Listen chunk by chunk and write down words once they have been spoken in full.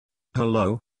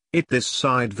Hello. In this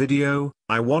side video,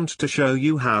 I want to show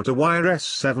you how to wire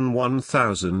S7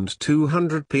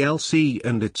 1200 PLC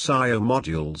and its I/O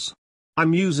modules.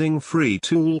 I'm using free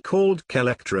tool called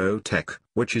QElectroTech,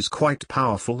 which is quite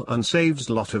powerful and saves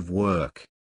lot of work.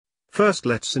 First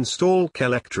let's install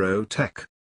QElectroTech.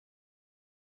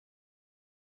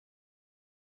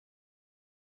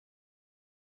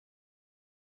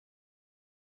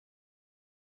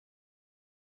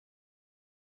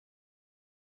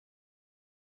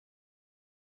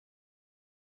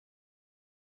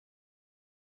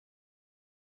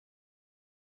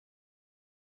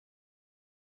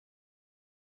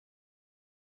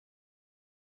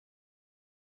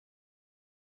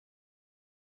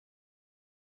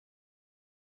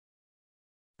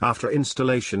 After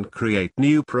installation, create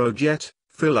new project,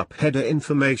 fill up header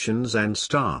informations and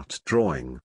start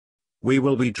drawing. We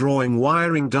will be drawing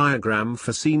wiring diagram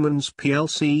for Siemens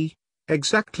PLC,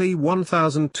 exactly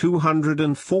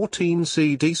 1214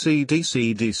 DC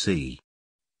DC DC.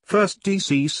 First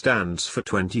DC stands for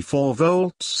 24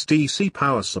 volts DC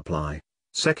power supply,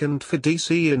 second for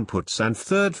DC inputs and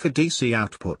third for DC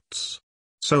outputs.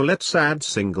 So let's add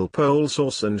single pole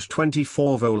source and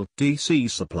 24 volt DC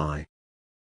supply.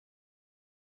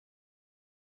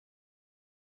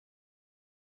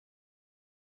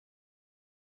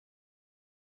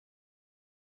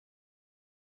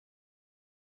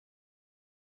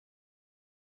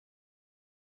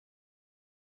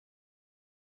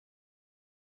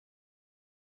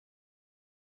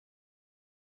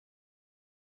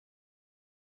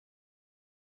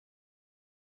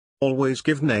 Always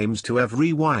give names to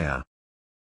every wire.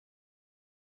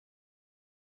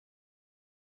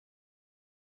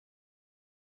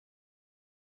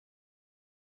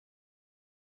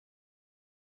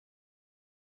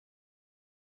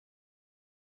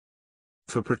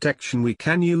 For protection we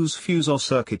can use fuse or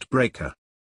circuit breaker.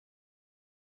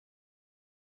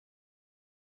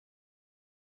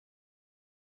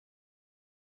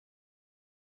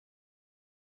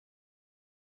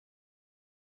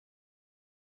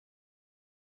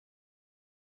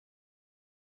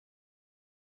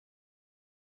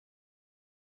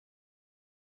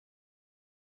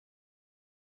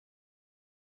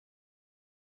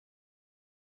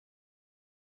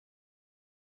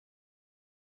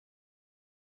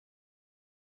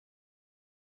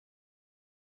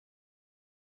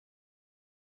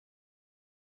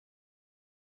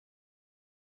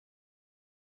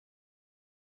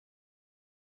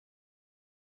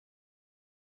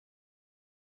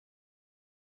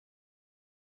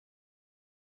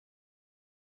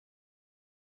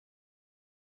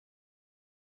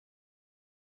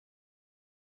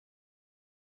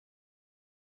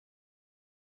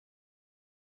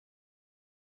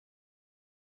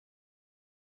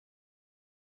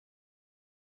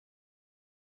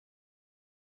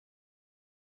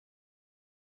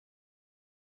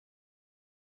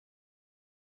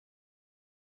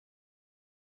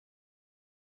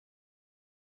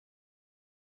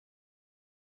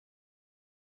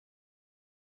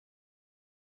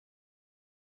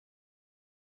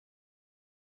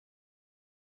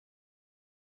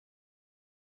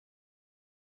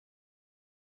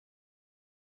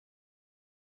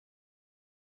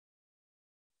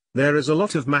 There is a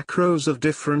lot of macros of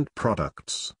different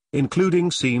products,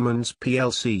 including Siemens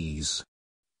PLCs.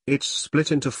 It's split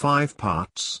into 5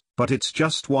 parts, but it's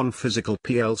just one physical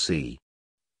PLC.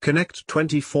 Connect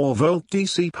 24 volt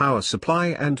DC power supply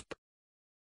and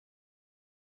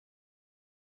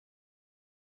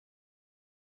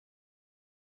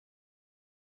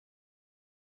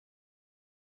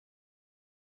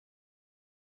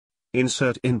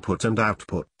insert input and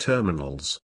output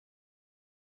terminals.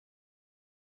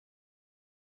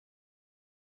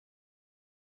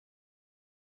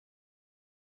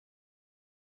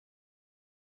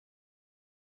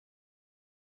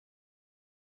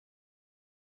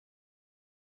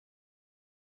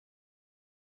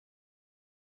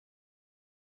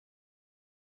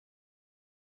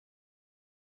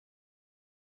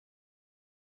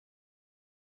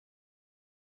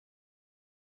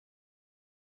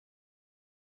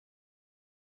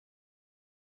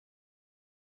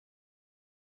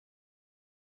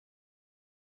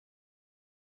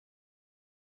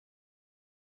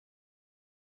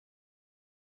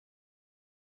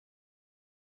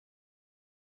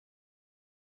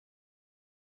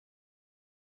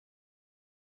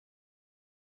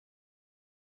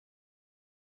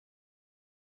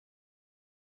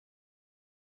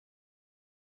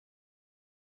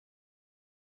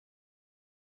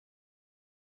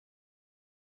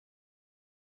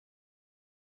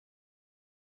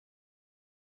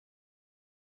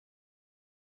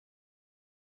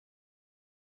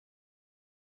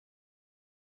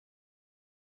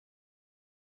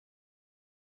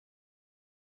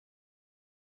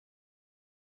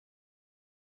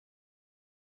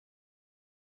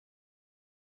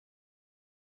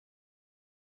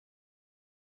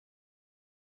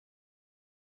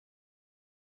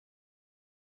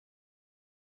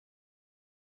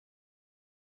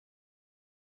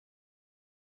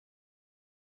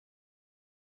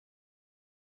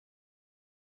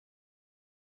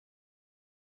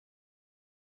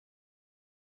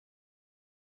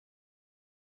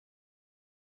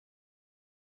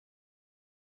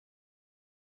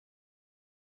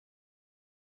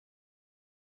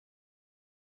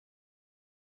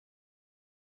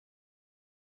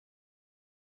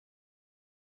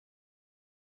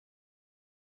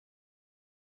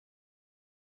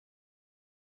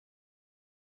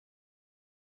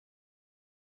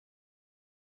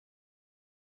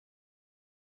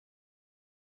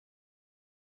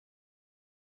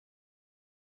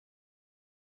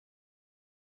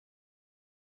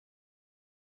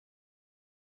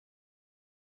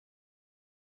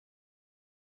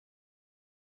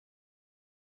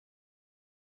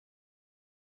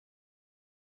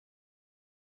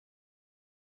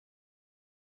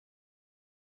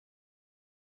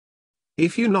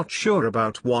 If you're not sure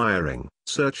about wiring,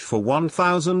 search for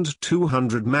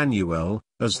 1200 manual,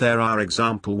 as there are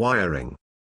example wiring.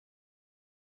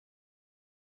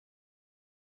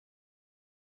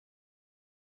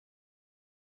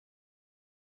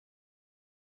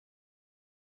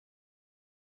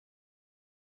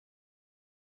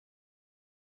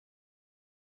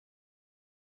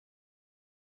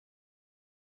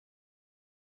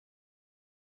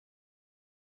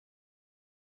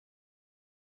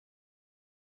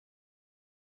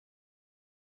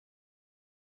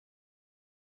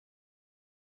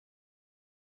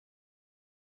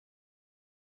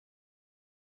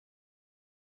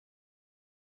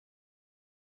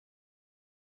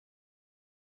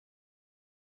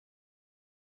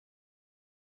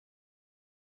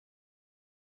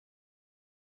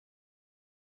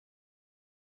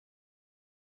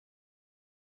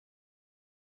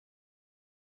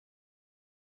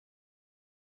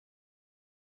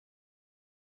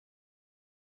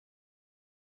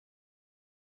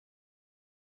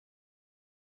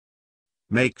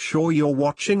 Make sure you're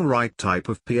watching right type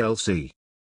of PLC.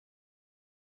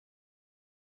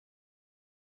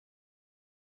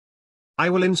 I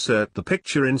will insert the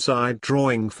picture inside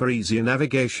drawing for easier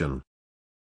navigation.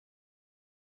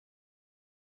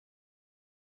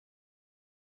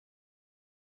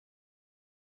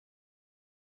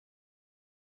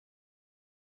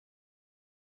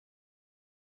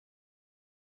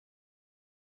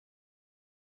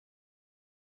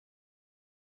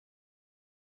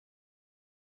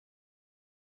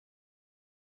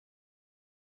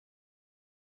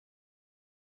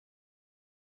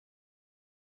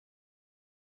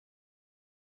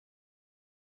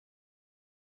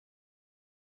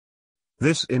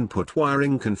 This input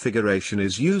wiring configuration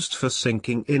is used for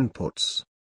syncing inputs.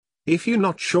 If you're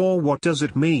not sure what does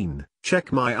it mean,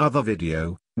 check my other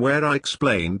video, where I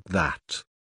explained that.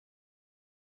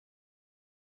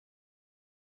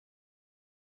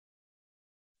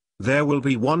 There will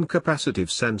be one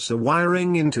capacitive sensor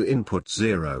wiring into input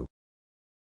 0.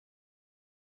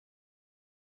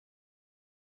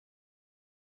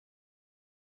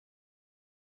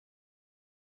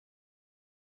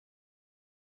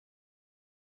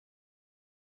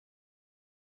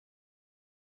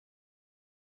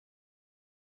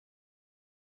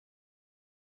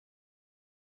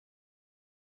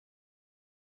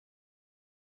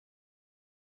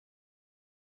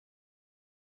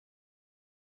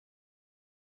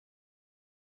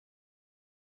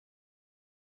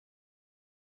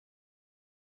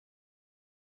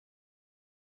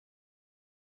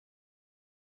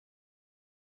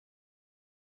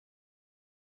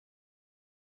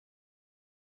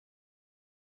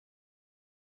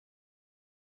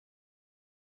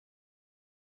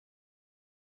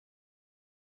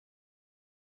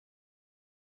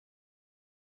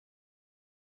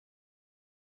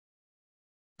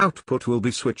 Output will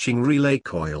be switching relay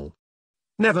coil.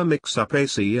 Never mix up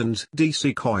AC and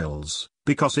DC coils,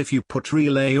 because if you put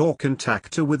relay or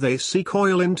contactor with AC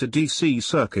coil into DC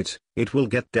circuit, it will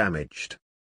get damaged.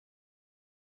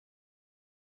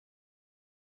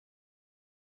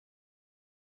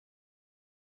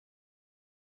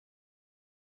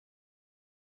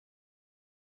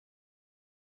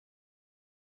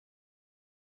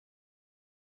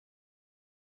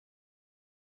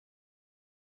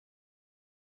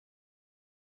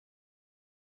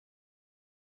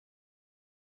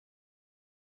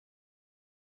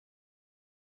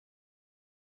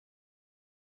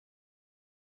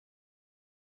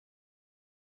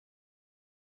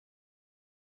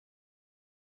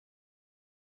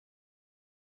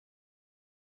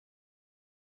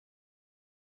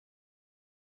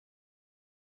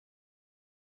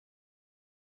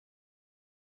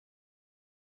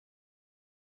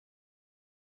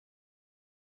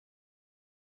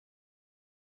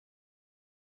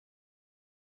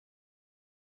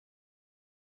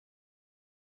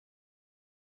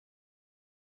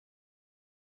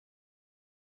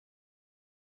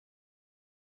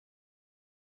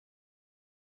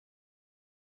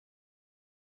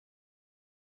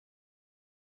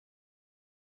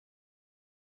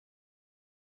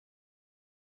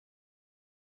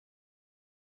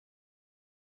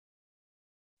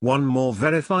 One more,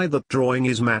 verify that drawing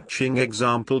is matching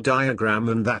example diagram,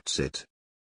 and that's it.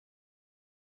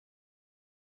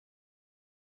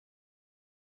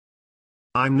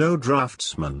 I'm no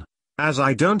draftsman, as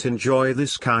I don't enjoy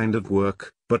this kind of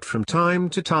work, but from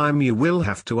time to time you will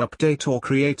have to update or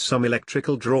create some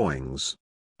electrical drawings.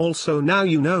 Also, now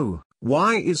you know,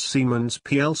 why is Siemens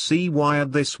PLC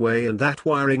wired this way, and that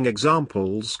wiring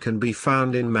examples can be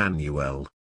found in manual.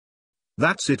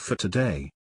 That's it for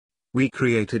today. We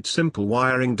created simple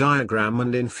wiring diagram,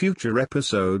 and in future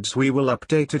episodes we will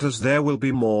update it as there will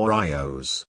be more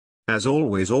IOs. As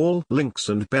always, all links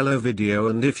and below video,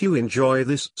 and if you enjoy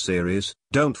this series,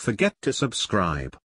 don't forget to subscribe.